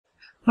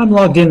I'm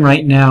logged in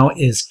right now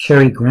is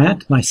Cary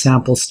Grant, my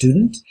sample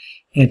student.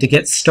 And to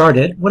get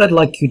started, what I'd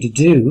like you to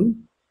do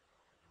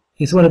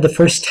is one of the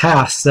first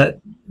tasks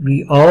that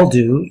we all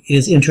do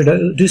is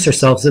introduce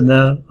ourselves in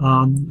the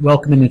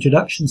Welcome and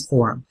Introductions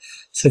forum.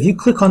 So if you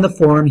click on the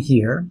forum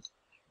here,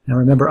 now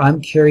remember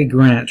I'm Cary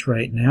Grant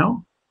right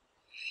now,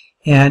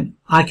 and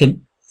I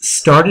can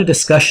start a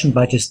discussion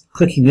by just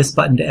clicking this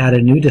button to add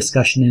a new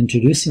discussion and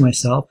introducing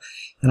myself,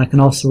 and I can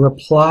also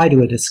reply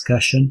to a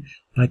discussion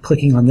by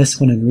clicking on this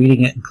one and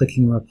reading it and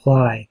clicking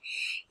reply.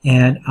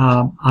 And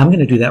I'm going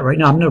to do that right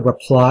now. I'm going to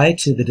reply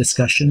to the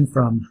discussion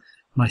from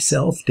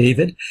myself,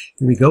 David.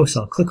 Here we go.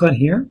 So I'll click on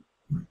here,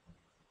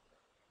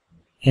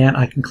 and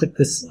I can click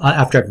this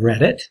after I've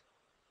read it.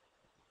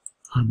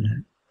 I'm going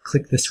to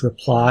click this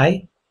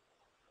reply.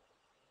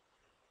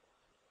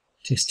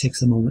 It just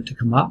takes a moment to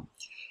come up.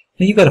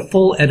 Now you've got a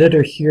full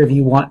editor here. If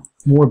you want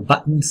more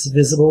buttons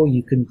visible,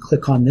 you can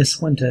click on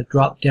this one to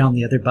drop down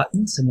the other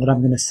buttons. And what I'm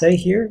going to say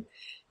here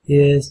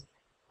is,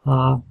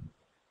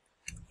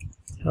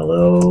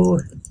 hello,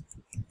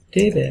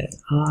 David.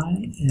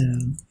 I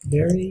am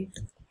very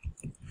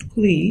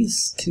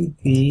pleased to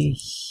be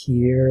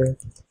here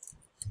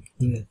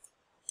with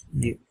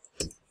you.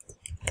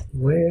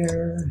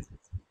 Where's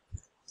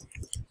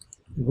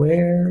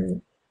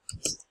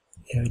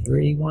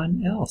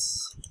everyone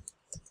else?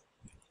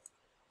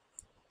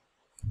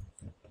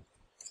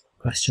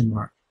 Question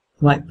mark.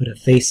 I might put a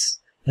face,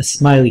 a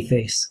smiley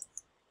face.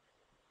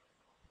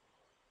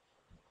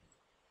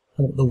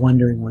 How about the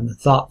wondering one, the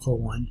thoughtful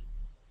one?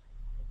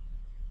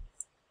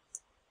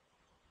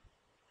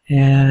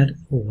 And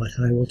what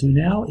I will do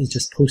now is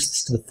just post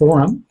this to the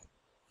forum.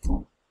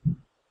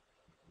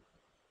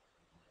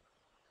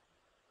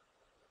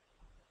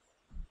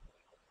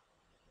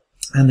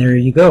 And there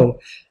you go.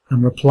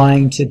 I'm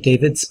replying to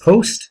David's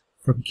post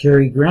from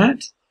Cary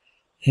Grant.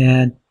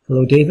 And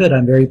hello, David.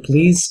 I'm very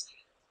pleased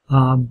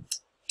to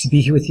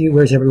be here with you.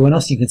 Where's everyone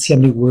else? You can see how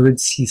many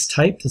words he's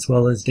typed as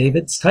well as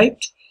David's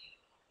typed.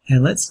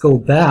 And let's go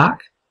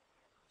back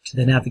to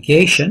the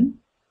navigation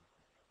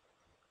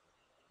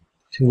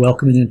to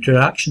Welcome and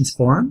Introductions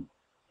forum.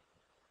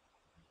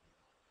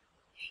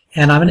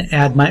 And I'm going to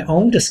add my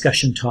own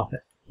discussion topic.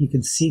 You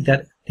can see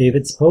that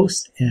David's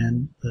post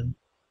and the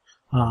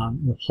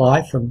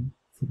reply from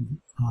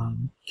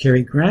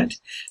Cary Grant.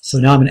 So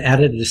now I'm going to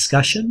add a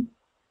discussion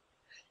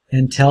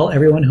and tell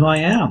everyone who I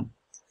am.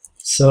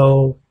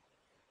 So,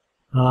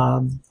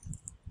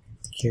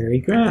 Cary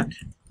Grant.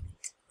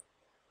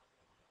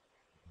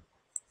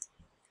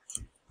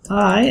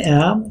 I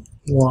am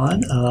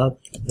one of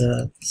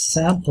the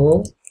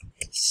sample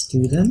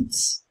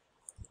students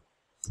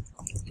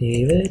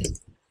David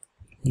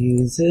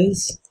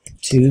uses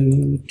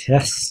to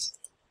test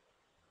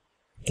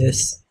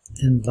this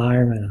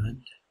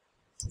environment.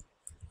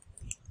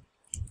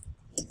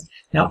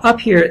 Now up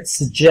here it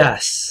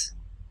suggests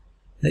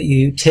that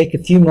you take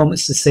a few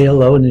moments to say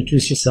hello and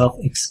introduce yourself,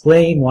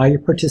 explain why you're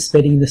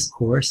participating in this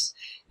course,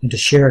 and to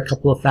share a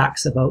couple of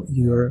facts about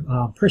your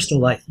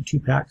personal life and 2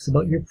 facts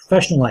about your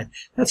professional life.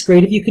 That's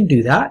great if you can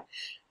do that,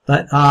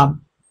 but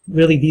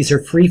really these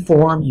are free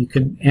form. You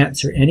can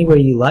answer any way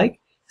you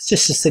like. It's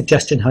just a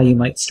suggestion how you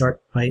might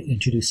start by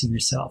introducing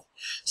yourself.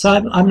 So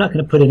I'm not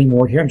going to put any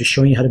more here. I'm just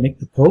showing you how to make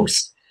the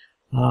post.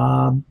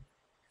 And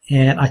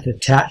I could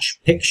attach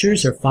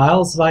pictures or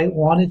files if I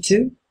wanted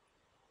to.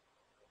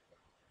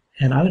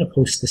 And I'm going to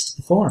post this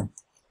to the forum.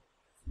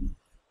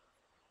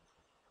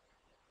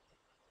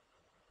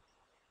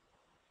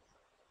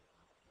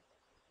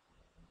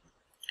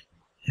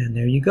 And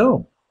there you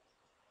go.